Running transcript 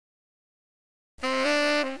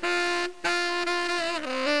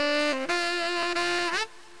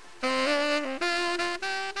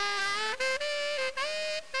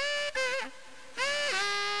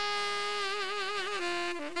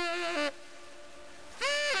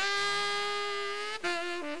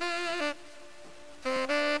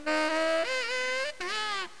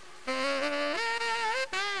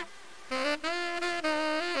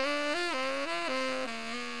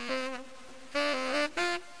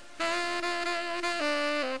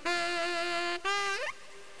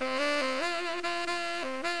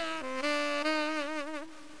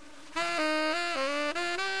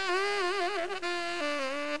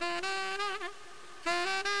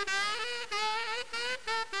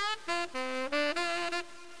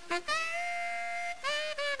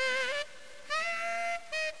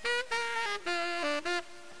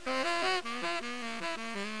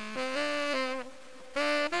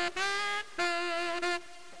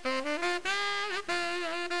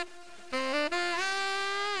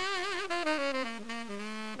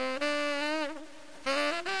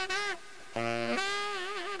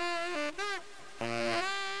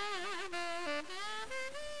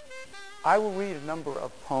I will read a number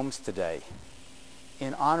of poems today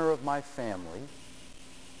in honor of my family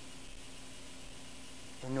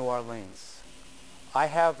in New Orleans. I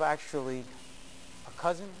have actually a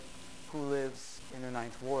cousin who lives in the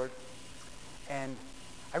 9th Ward, and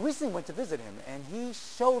I recently went to visit him, and he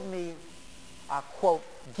showed me a, quote,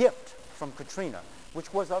 gift from Katrina,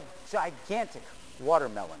 which was a gigantic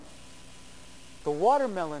watermelon. The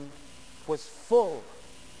watermelon was full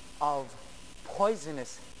of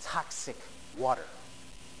poisonous, toxic water.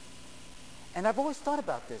 And I've always thought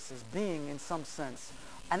about this as being, in some sense,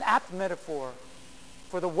 an apt metaphor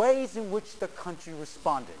for the ways in which the country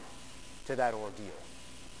responded to that ordeal.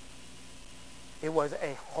 It was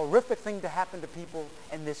a horrific thing to happen to people,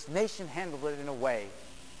 and this nation handled it in a way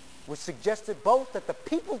which suggested both that the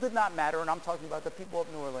people did not matter, and I'm talking about the people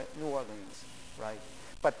of New Orleans, right?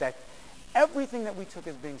 But that everything that we took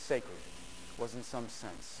as being sacred was in some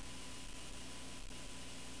sense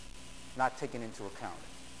not taken into account.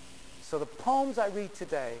 So the poems I read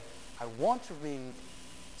today, I want to read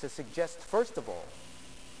to suggest, first of all,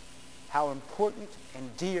 how important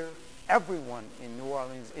and dear everyone in New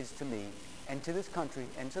Orleans is to me and to this country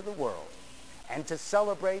and to the world, and to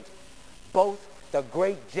celebrate both the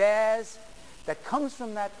great jazz that comes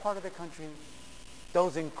from that part of the country,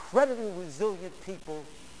 those incredibly resilient people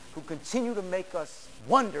who continue to make us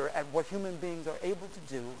wonder at what human beings are able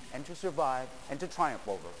to do and to survive and to triumph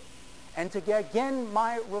over, and to again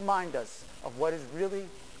remind us of what is really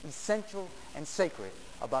essential and sacred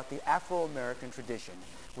about the Afro-American tradition,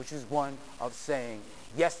 which is one of saying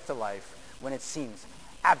yes to life when it seems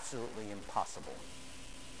absolutely impossible.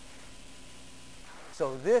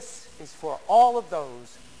 So this is for all of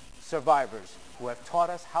those survivors who have taught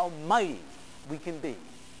us how mighty we can be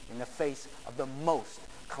in the face of the most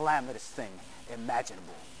calamitous thing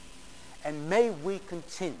imaginable. And may we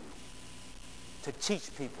continue to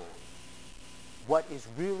teach people what is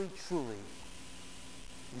really, truly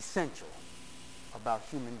essential about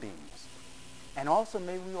human beings. And also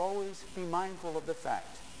may we always be mindful of the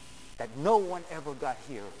fact that no one ever got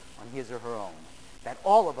here on his or her own, that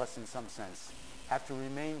all of us in some sense have to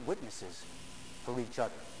remain witnesses for each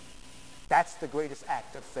other. That's the greatest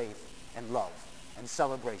act of faith and love and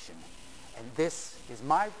celebration. And this is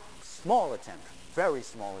my small attempt, very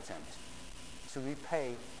small attempt, to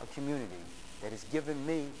repay a community that has given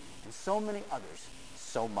me and so many others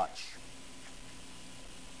so much.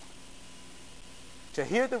 To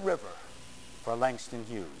hear the river for Langston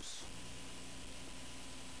Hughes.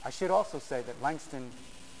 I should also say that Langston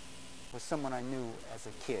was someone I knew as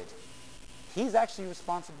a kid. He's actually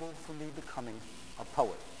responsible for me becoming a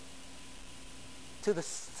poet. To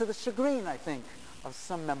the chagrin, I think, of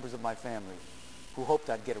some members of my family who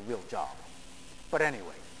hoped I'd get a real job. But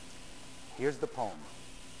anyway, here's the poem.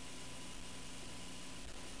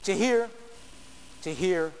 To hear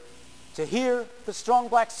the strong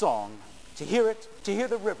black song, to hear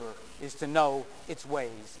the river is to know its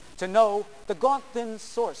ways, to know the gaunt thin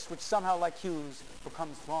source which somehow like Hughes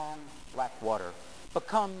becomes long black water,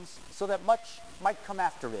 becomes so that much might come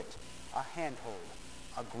after it, a handhold,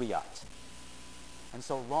 a griot. And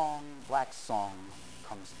so long black song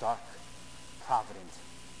comes dark, provident,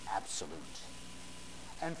 absolute.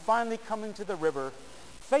 And finally coming to the river,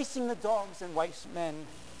 facing the dogs and white men,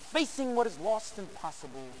 facing what is lost and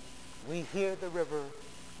possible, we hear the river,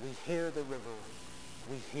 we hear the river,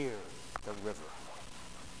 we hear the river.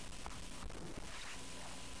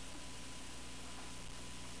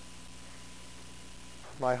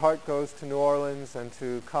 My heart goes to New Orleans and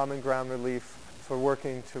to Common Ground Relief for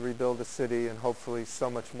working to rebuild the city, and hopefully so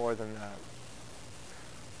much more than that.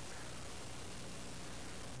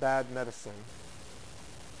 Bad medicine.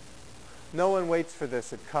 No one waits for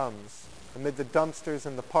this, it comes. Amid the dumpsters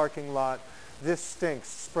in the parking lot, this stinks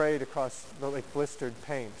sprayed across like blistered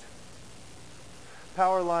paint.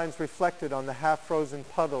 Power lines reflected on the half-frozen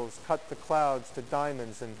puddles cut the clouds to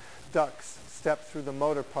diamonds, and ducks stepped through the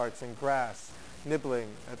motor parts and grass, nibbling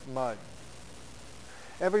at mud.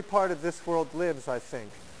 Every part of this world lives, I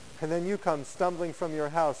think, and then you come stumbling from your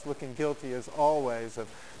house looking guilty as always of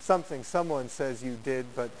something someone says you did,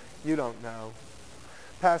 but you don't know.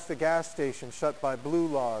 Past the gas station shut by blue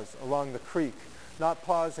laws along the creek, not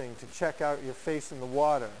pausing to check out your face in the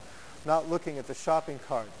water, not looking at the shopping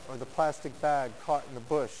cart or the plastic bag caught in the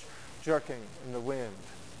bush, jerking in the wind.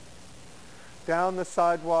 Down the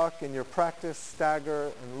sidewalk in your practice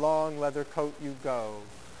stagger and long leather coat you go,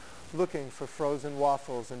 looking for frozen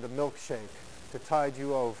waffles and a milkshake to tide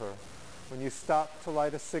you over when you stop to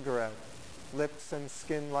light a cigarette, lips and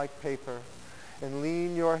skin like paper, and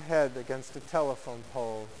lean your head against a telephone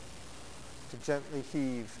pole to gently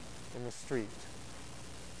heave in the street.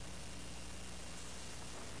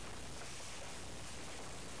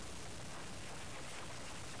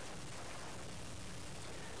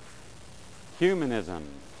 Humanism.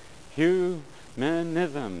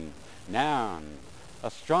 Humanism. Noun.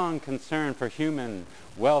 A strong concern for human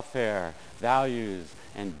welfare, values,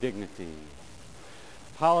 and dignity.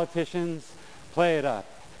 Politicians play it up.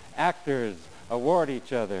 Actors award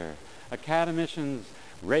each other. Academicians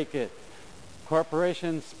rake it.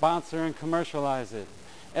 Corporations sponsor and commercialize it.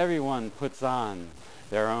 Everyone puts on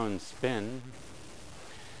their own spin.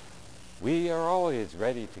 We are always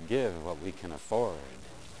ready to give what we can afford,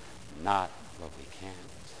 not what we can't.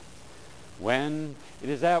 When it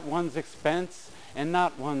is at one's expense and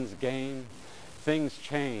not one's gain, things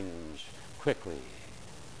change quickly.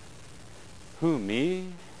 Who,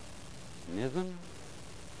 me? Nism?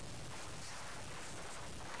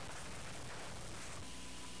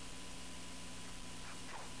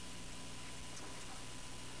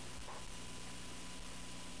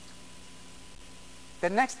 The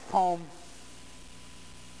next poem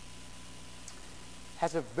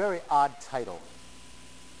has a very odd title.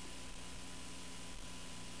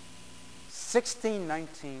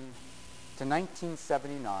 1619 to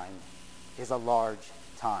 1979 is a large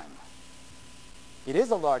time. It is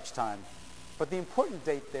a large time, but the important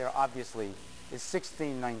date there, obviously, is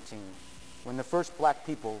 1619, when the first black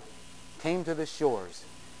people came to the shores,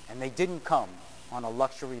 and they didn't come on a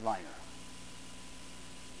luxury liner.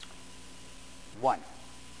 1.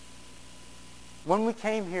 When we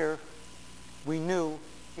came here, we knew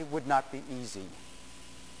it would not be easy.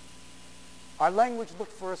 Our language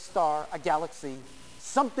looked for a star, a galaxy,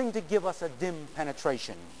 something to give us a dim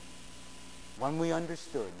penetration. When we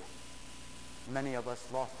understood, many of us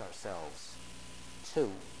lost ourselves.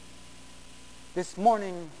 2. This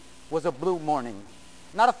morning was a blue morning.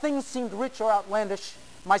 Not a thing seemed rich or outlandish,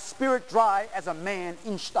 my spirit dry as a man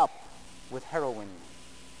inched up with heroin.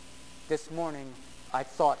 This morning, I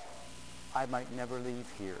thought I might never leave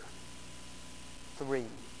here. 3.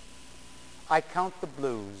 I count the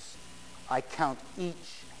blues. I count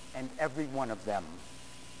each and every one of them.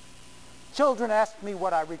 Children ask me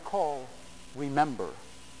what I recall, remember.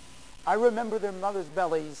 I remember their mothers'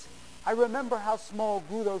 bellies. I remember how small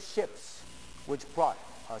grew those ships which brought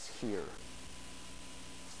us here.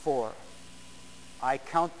 4. I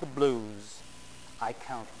count the blues. I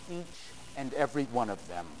count each and every one of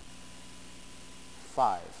them.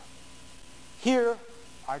 5. Here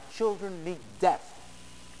our children meet death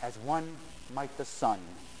as one might the sun.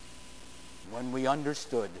 When we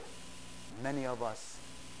understood, many of us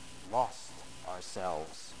lost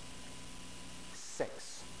ourselves.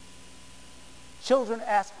 6. Children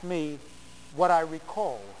ask me what I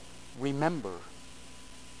recall, remember.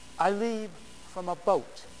 I leave from a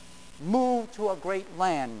boat, move to a great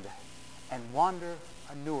land, and wander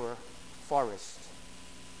a newer forest.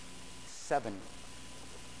 7.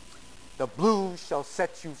 The blues shall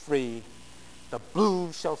set you free. The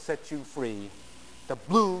blues shall set you free. The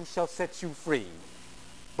blues shall set you free.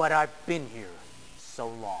 But I've been here so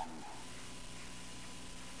long.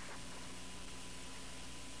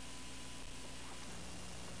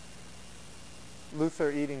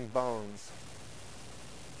 Luther eating bones.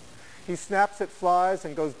 He snaps at flies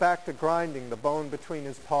and goes back to grinding the bone between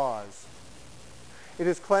his paws. It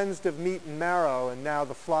is cleansed of meat and marrow, and now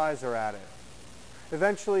the flies are at it.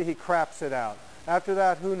 Eventually he craps it out. After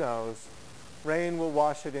that, who knows? Rain will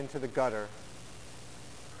wash it into the gutter.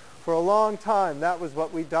 For a long time, that was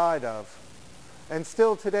what we died of. And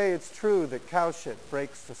still today it's true that cow shit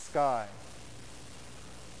breaks the sky.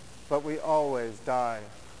 But we always die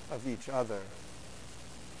of each other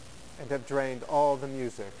and have drained all the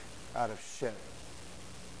music out of shit.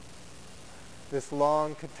 This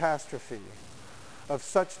long catastrophe of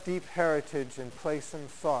such deep heritage and place and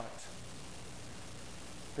thought,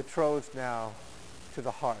 betrothed now to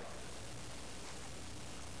the heart.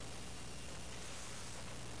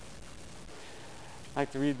 I'd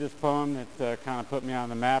like to read this poem that kind of put me on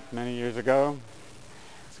the map many years ago.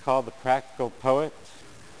 It's called The Practical Poet.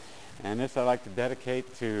 And this I'd like to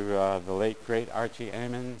dedicate to the late, great Archie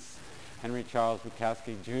Amons, Henry Charles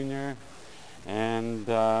Bukowski Jr., and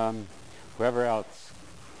whoever else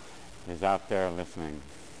is out there listening.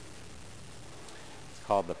 It's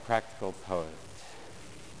called The Practical Poet.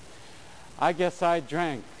 I guess I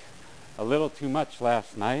drank a little too much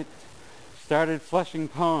last night, started flushing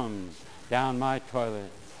poems down my toilet.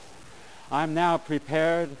 I'm now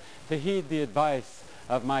prepared to heed the advice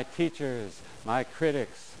of my teachers, my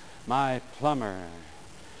critics, my plumber.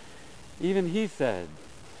 Even he said,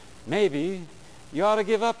 maybe you ought to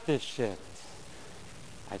give up this shit.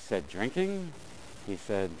 I said, drinking? He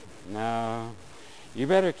said, no, you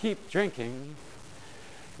better keep drinking.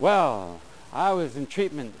 Well, I was in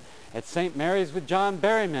treatment at St. Mary's with John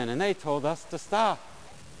Berryman, and they told us to stop.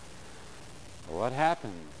 What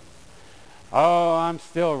happened? Oh, I'm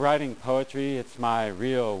still writing poetry. It's my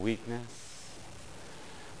real weakness.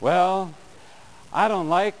 Well, I don't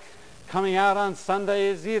like coming out on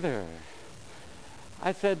Sundays either.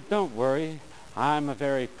 I said, don't worry. I'm a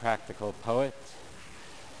very practical poet.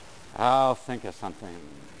 I'll think of something.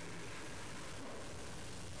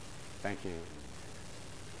 Thank you.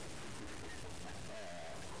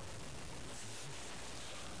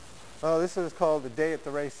 Oh, this is called A Day at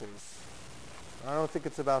the Races. I don't think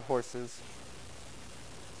it's about horses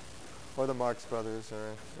or the Marx Brothers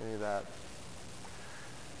or any of that.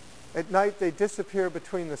 At night they disappear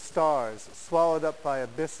between the stars, swallowed up by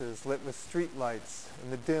abysses lit with streetlights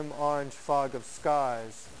and the dim orange fog of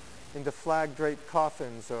skies, into flag-draped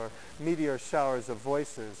coffins or meteor showers of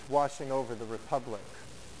voices washing over the Republic.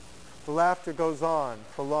 The laughter goes on,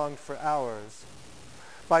 prolonged for hours.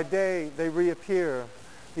 By day they reappear.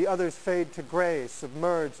 The others fade to gray,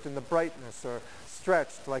 submerged in the brightness or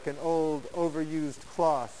stretched like an old, overused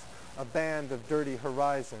cloth, a band of dirty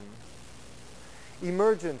horizon.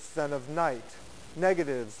 Emergence then of night,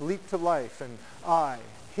 negatives leap to life, and I,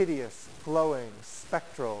 hideous, glowing,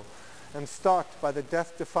 spectral, am stalked by the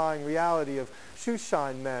death-defying reality of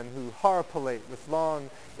shoeshine men who horripilate with long,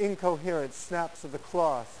 incoherent snaps of the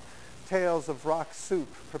cloth, tales of rock soup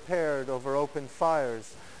prepared over open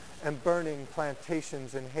fires, and burning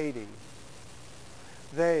plantations in Haiti.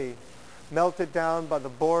 They, melted down by the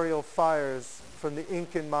boreal fires from the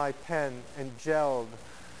ink in my pen and gelled,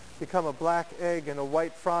 become a black egg in a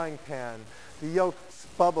white frying pan. The yolks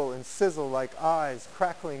bubble and sizzle like eyes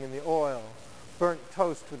crackling in the oil, burnt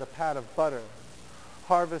toast with a pat of butter,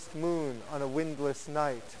 harvest moon on a windless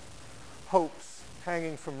night, hopes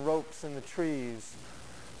hanging from ropes in the trees,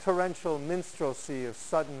 torrential minstrelsy of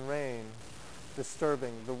sudden rain,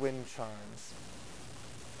 disturbing the wind chimes.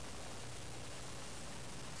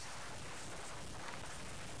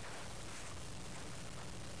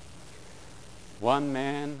 One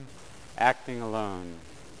man acting alone.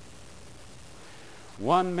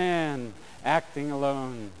 One man acting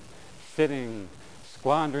alone, sitting,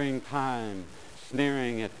 squandering time,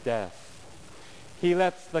 sneering at death. He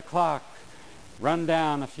lets the clock run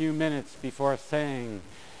down a few minutes before saying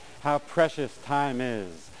how precious time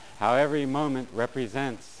is, how every moment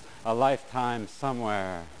represents a lifetime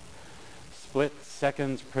somewhere. Split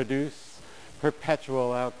seconds produce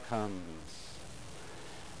perpetual outcomes.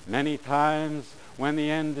 Many times when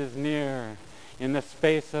the end is near, in the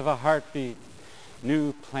space of a heartbeat,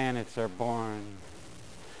 new planets are born.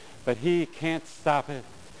 But he can't stop it,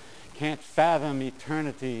 can't fathom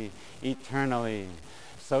eternity eternally.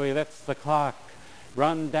 So he lets the clock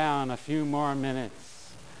run down a few more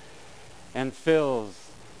minutes and fills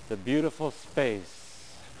the beautiful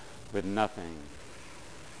space with nothing.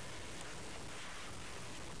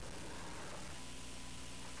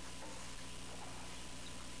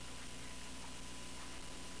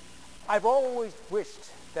 I've always wished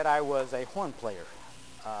that I was a horn player.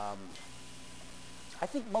 I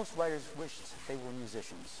think most writers wished they were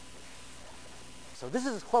musicians. So this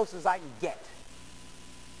is as close as I can get.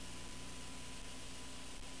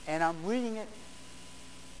 And I'm reading it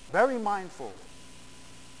very mindful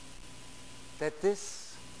that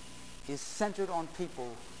this is centered on people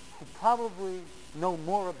who probably know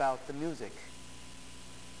more about the music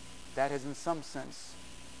that has in some sense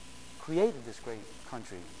created this great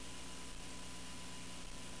country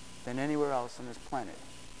than anywhere else on this planet.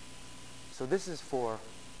 So this is for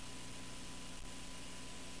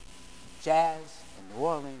jazz in New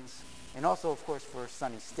Orleans, and also, of course, for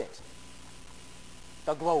Sonny Stitt.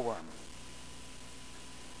 The glowworm.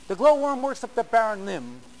 The glowworm works up the barren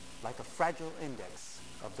limb like a fragile index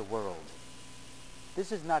of the world.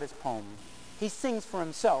 This is not his poem. He sings for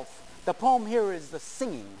himself. The poem here is the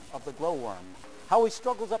singing of the glowworm, how he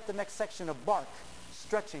struggles up the next section of bark,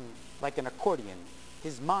 stretching like an accordion,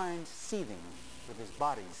 his mind seething with his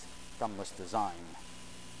body's thumbless design.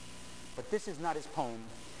 But this is not his poem.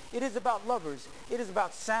 It is about lovers. It is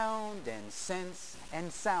about sound and sense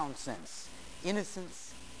and sound sense.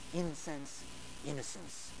 Innocence, incense,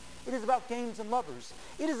 innocence. It is about games and lovers.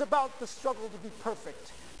 It is about the struggle to be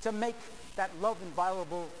perfect, to make that love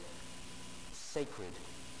inviolable sacred.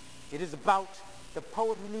 It is about the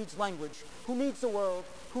poet who needs language, who needs the world,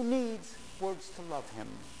 who needs words to love him.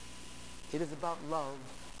 It is about love,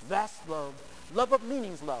 vast love, love of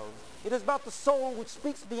meanings love. It is about the soul which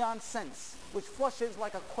speaks beyond sense, which flushes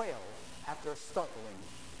like a quail after a startling.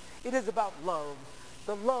 It is about love,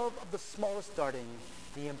 the love of the smallest darting,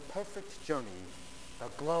 the imperfect journey, the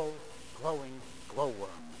glowing glowworm,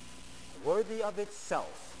 worthy of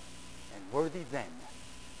itself and worthy then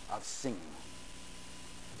of singing.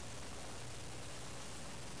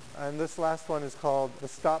 And this last one is called The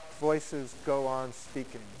Stopped Voices Go On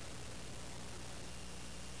Speaking.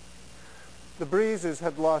 The breezes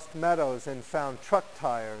had lost meadows and found truck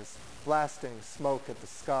tires blasting smoke at the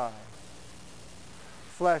sky.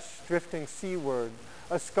 Flesh drifting seaward,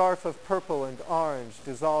 a scarf of purple and orange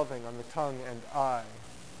dissolving on the tongue and eye.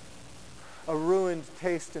 A ruined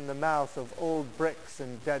taste in the mouth of old bricks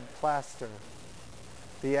and dead plaster.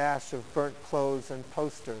 The ash of burnt clothes and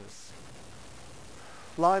posters.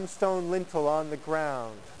 Limestone lintel on the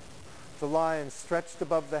ground. The lion stretched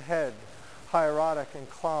above the head, hierotic and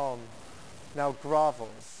calm, now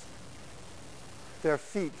grovels. Their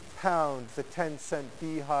feet pound the 10-cent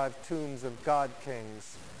beehive tombs of god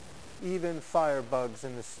kings. Even firebugs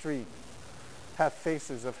in the street have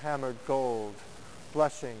faces of hammered gold,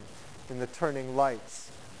 blushing in the turning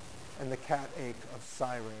lights and the cat ache of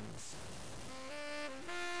sirens.